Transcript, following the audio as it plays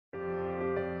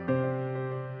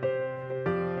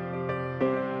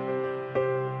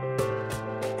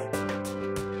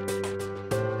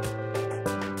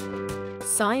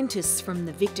Scientists from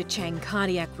the Victor Chang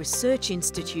Cardiac Research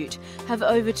Institute have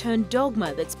overturned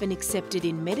dogma that's been accepted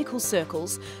in medical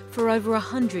circles for over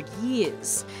 100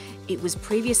 years. It was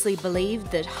previously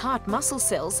believed that heart muscle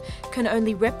cells can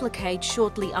only replicate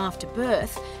shortly after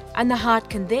birth, and the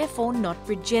heart can therefore not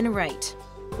regenerate.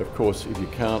 Of course,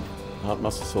 if heart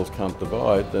muscle cells can't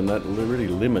divide, then that really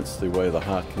limits the way the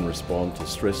heart can respond to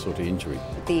stress or to injury.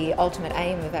 The ultimate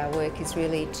aim of our work is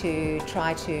really to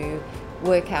try to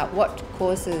work out what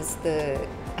causes the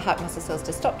heart muscle cells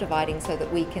to stop dividing so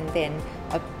that we can then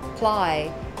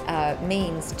apply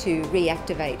means to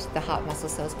reactivate the heart muscle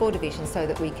cells for division so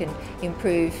that we can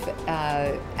improve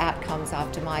outcomes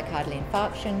after myocardial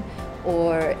infarction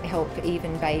or help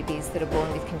even babies that are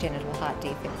born with congenital heart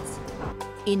defects.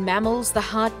 In mammals, the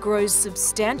heart grows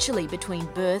substantially between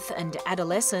birth and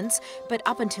adolescence, but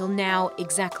up until now,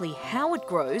 exactly how it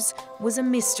grows was a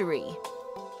mystery.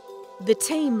 The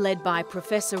team, led by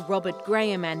Professor Robert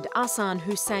Graham and Ahsan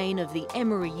Hussain of the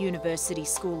Emory University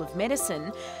School of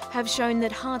Medicine, have shown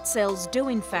that heart cells do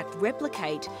in fact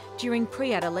replicate during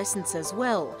pre-adolescence as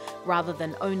well, rather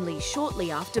than only shortly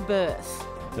after birth.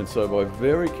 And so by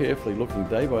very carefully looking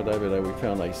day by day by day, we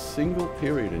found a single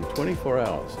period in 24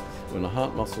 hours when the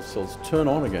heart muscle cells turn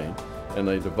on again and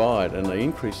they divide and they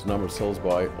increase the number of cells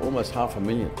by almost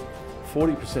 500,000.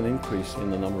 40% increase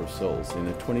in the number of cells in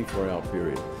a 24-hour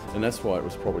period, and that's why it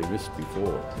was probably missed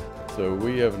before. So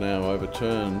we have now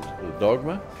overturned the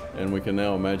dogma, and we can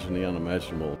now imagine the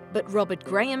unimaginable. But Robert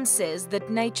Graham says that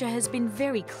nature has been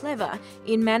very clever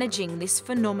in managing this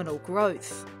phenomenal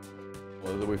growth.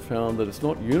 Well, we found that it's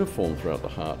not uniform throughout the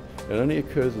heart. It only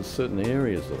occurs in certain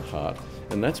areas of the heart,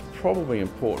 and that's probably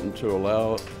important to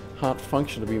allow heart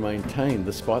function to be maintained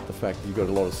despite the fact that you've got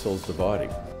a lot of cells dividing.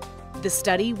 The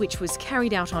study, which was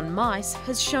carried out on mice,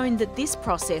 has shown that this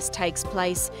process takes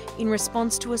place in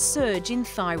response to a surge in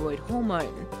thyroid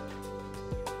hormone.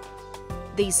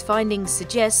 These findings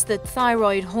suggest that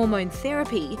thyroid hormone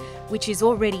therapy, which is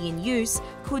already in use,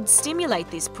 could stimulate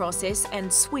this process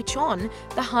and switch on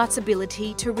the heart's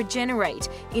ability to regenerate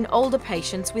in older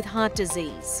patients with heart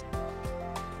disease.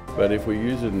 But if we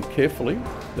use it carefully,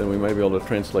 then we may be able to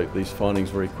translate these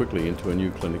findings very quickly into a new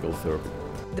clinical therapy.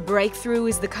 The breakthrough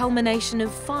is the culmination of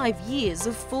 5 years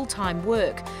of full-time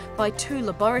work by 2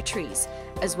 laboratories,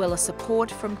 as well as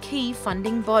support from key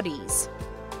funding bodies.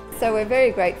 So we're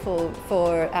very grateful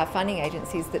for our funding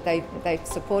agencies that they've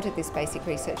supported this basic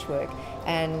research work,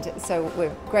 and so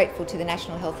we're grateful to the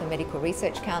National Health and Medical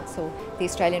Research Council, the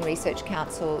Australian Research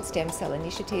Council Stem Cell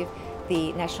Initiative,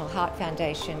 the National Heart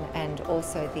Foundation and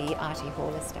also the Artie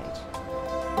Hall Estate.